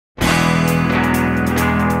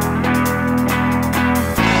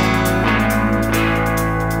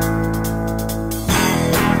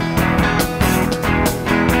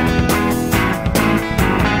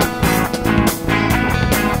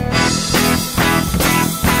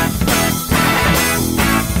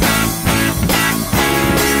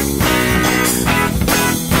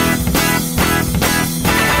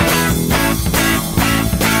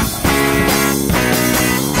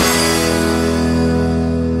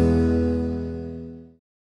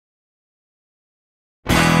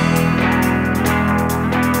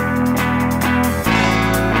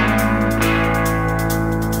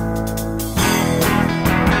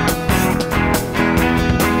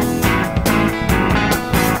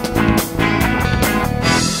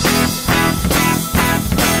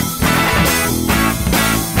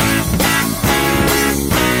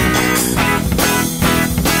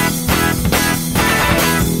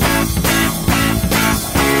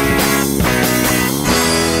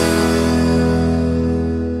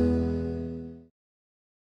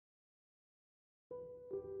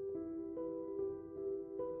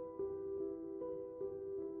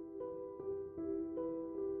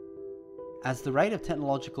As the rate of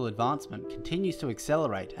technological advancement continues to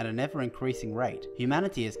accelerate at an ever-increasing rate,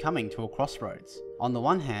 humanity is coming to a crossroads. On the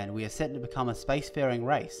one hand, we are set to become a spacefaring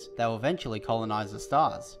race that will eventually colonize the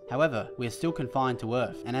stars. However, we are still confined to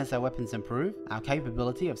Earth, and as our weapons improve, our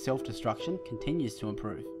capability of self-destruction continues to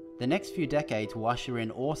improve. The next few decades will usher in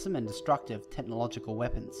awesome and destructive technological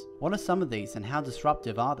weapons. What are some of these and how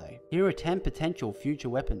disruptive are they? Here are 10 potential future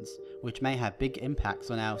weapons, which may have big impacts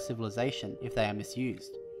on our civilization if they are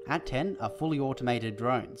misused. At 10 are fully automated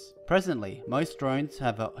drones. Presently, most drones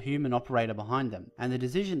have a human operator behind them, and the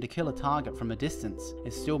decision to kill a target from a distance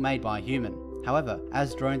is still made by a human. However,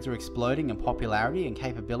 as drones are exploding in popularity and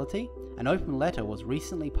capability, an open letter was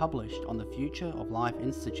recently published on the Future of Life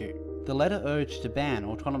Institute. The letter urged to ban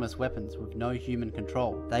autonomous weapons with no human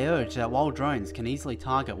control. They urged that while drones can easily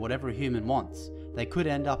target whatever a human wants, they could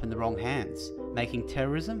end up in the wrong hands, making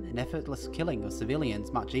terrorism and effortless killing of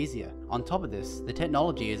civilians much easier. On top of this, the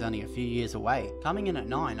technology is only a few years away. Coming in at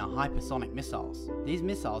 9 are hypersonic missiles. These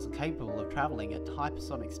missiles are capable of travelling at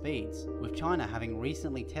hypersonic speeds, with China having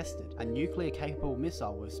recently tested a nuclear-capable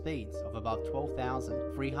missile with speeds of above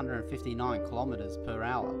 12,359 km per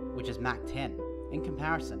hour, which is Mach 10. In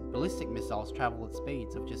comparison, ballistic missiles travel at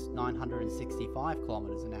speeds of just 965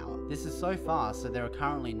 km an hour. This is so fast that there are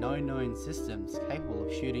currently no known systems capable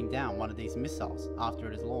of shooting down one of these missiles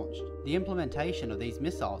after it is launched. The implementation of these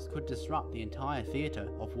missiles could disrupt the entire theatre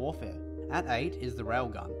of warfare. At 8 is the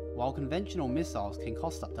railgun. While conventional missiles can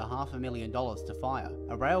cost up to $500,000 to fire,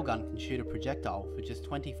 a railgun can shoot a projectile for just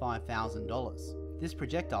 $25,000. This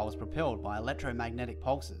projectile is propelled by electromagnetic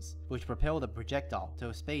pulses, which propel the projectile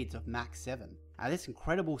to speeds of Mach 7. At this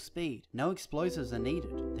incredible speed, no explosives are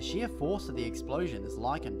needed. The sheer force of the explosion is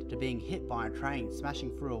likened to being hit by a train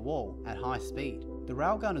smashing through a wall at high speed. The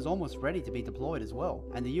railgun is almost ready to be deployed as well,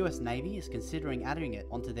 and the US Navy is considering adding it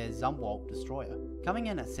onto their Zumwalt destroyer. Coming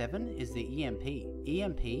in at 7 is the EMP.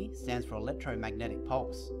 EMP stands for electromagnetic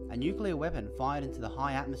pulse, a nuclear weapon fired into the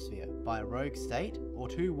high atmosphere by a rogue state or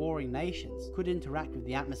two warring nations could interact with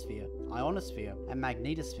the atmosphere, ionosphere, and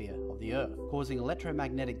magnetosphere of the Earth, causing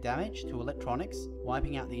electromagnetic damage to electronics,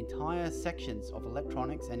 wiping out the entire sections of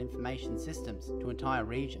electronics and information systems to entire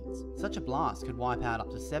regions. Such a blast could wipe out up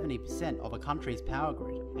to 70% of a country's power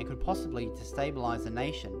grid and could possibly destabilize a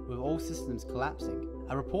nation with all systems collapsing.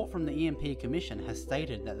 A report from the EMP Commission has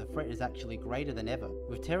stated that the threat is actually greater than ever,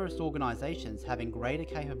 with terrorist organizations having greater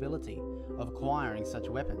capability of acquiring such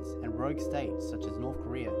weapons and rogue states such as North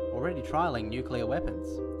Korea already trialing nuclear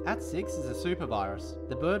weapons. At 6 is a supervirus.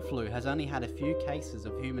 The bird flu has only had a few cases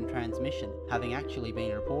of human transmission having actually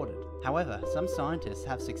been reported. However, some scientists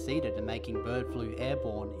have succeeded in making bird flu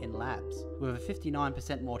airborne in labs. With a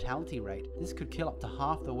 59% mortality rate, this could kill up to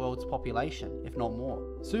half the world's population, if not more.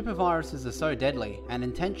 Superviruses are so deadly, an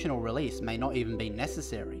intentional release may not even be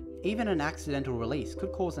necessary. Even an accidental release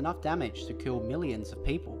could cause enough damage to kill millions of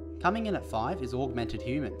people. Coming in at 5 is augmented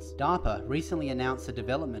humans. DARPA recently announced the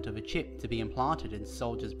development of a chip to be implanted in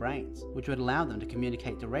soldiers' brains, which would allow them to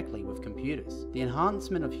communicate directly with computers. The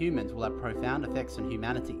enhancement of humans will have profound effects on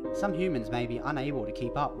humanity. Some humans may be unable to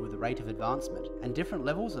keep up with the rate of advancement, and different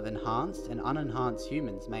levels of enhanced and unenhanced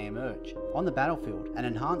humans may emerge. On the battlefield, an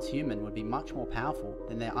enhanced human would be much more powerful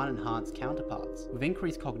than their unenhanced counterparts, with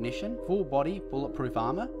increased cognition, full-body bulletproof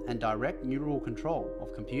armor, and direct neural control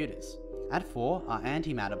of computers. At 4 are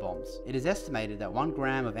antimatter bombs. It is estimated that 1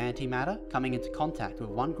 gram of antimatter coming into contact with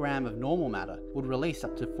 1 gram of normal matter would release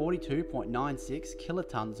up to 42.96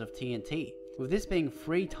 kilotons of TNT, with this being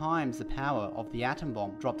 3 times the power of the atom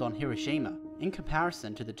bomb dropped on Hiroshima. In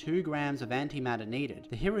comparison to the 2 grams of antimatter needed,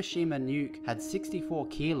 the Hiroshima nuke had 64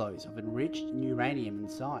 kilos of enriched uranium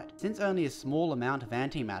inside. Since only a small amount of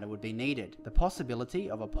antimatter would be needed, the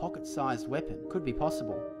possibility of a pocket-sized weapon could be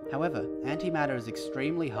possible. However, antimatter is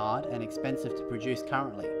extremely hard and expensive to produce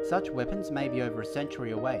currently. Such weapons may be over a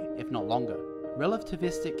century away, if not longer.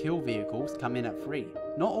 Relativistic kill vehicles come in at 3.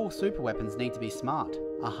 Not all superweapons need to be smart.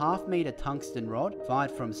 A half-meter tungsten rod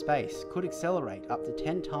fired from space could accelerate up to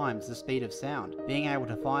 10 times the speed of sound. Being able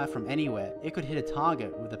to fire from anywhere, it could hit a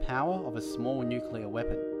target with the power of a small nuclear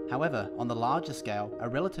weapon. However, on the larger scale, a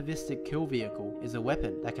relativistic kill vehicle is a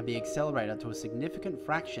weapon that can be accelerated to a significant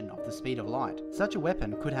fraction of the speed of light. Such a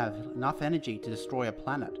weapon could have enough energy to destroy a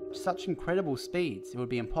planet. Such incredible speeds, it would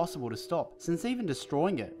be impossible to stop, since even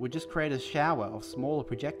destroying it would just create a shower of smaller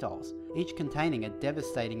projectiles, each containing a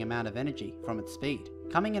devastating amount of energy from its speed.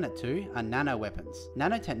 Coming in at 2 are nanoweapons.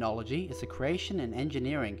 Nanotechnology is the creation and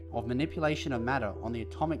engineering of manipulation of matter on the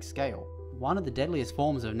atomic scale. One of the deadliest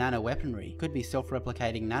forms of nanoweaponry could be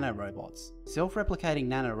self-replicating nanorobots. Self-replicating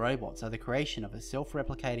nanorobots are the creation of a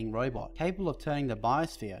self-replicating robot capable of turning the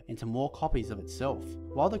biosphere into more copies of itself.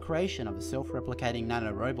 While the creation of a self-replicating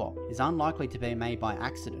nanorobot is unlikely to be made by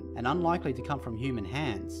accident and unlikely to come from human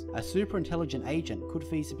hands, a super-intelligent agent could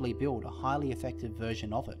feasibly build a highly effective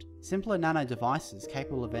version of it. Simpler nano devices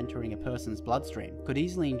capable of entering a person's bloodstream could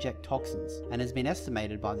easily inject toxins, and has been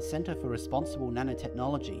estimated by the Center for Responsible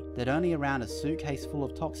Nanotechnology that only around a suitcase full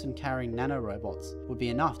of toxin-carrying nanorobots would be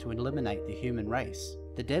enough to eliminate the human race.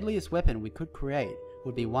 The deadliest weapon we could create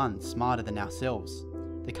would be one smarter than ourselves.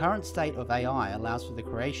 The current state of AI allows for the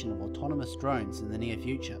creation of autonomous drones in the near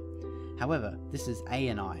future. However, this is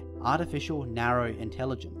ANI, Artificial Narrow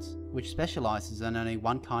Intelligence, which specializes in only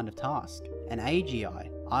one kind of task. An AGI,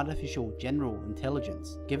 Artificial General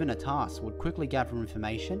Intelligence, given a task would quickly gather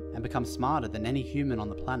information and become smarter than any human on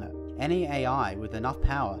the planet. Any AI with enough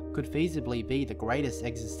power could feasibly be the greatest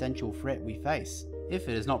existential threat we face, if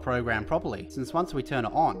it is not programmed properly, since once we turn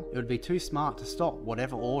it on, it would be too smart to stop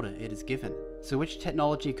whatever order it is given. So which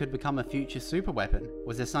technology could become a future superweapon?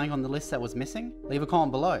 Was there something on the list that was missing? Leave a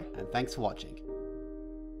comment below, and thanks for watching.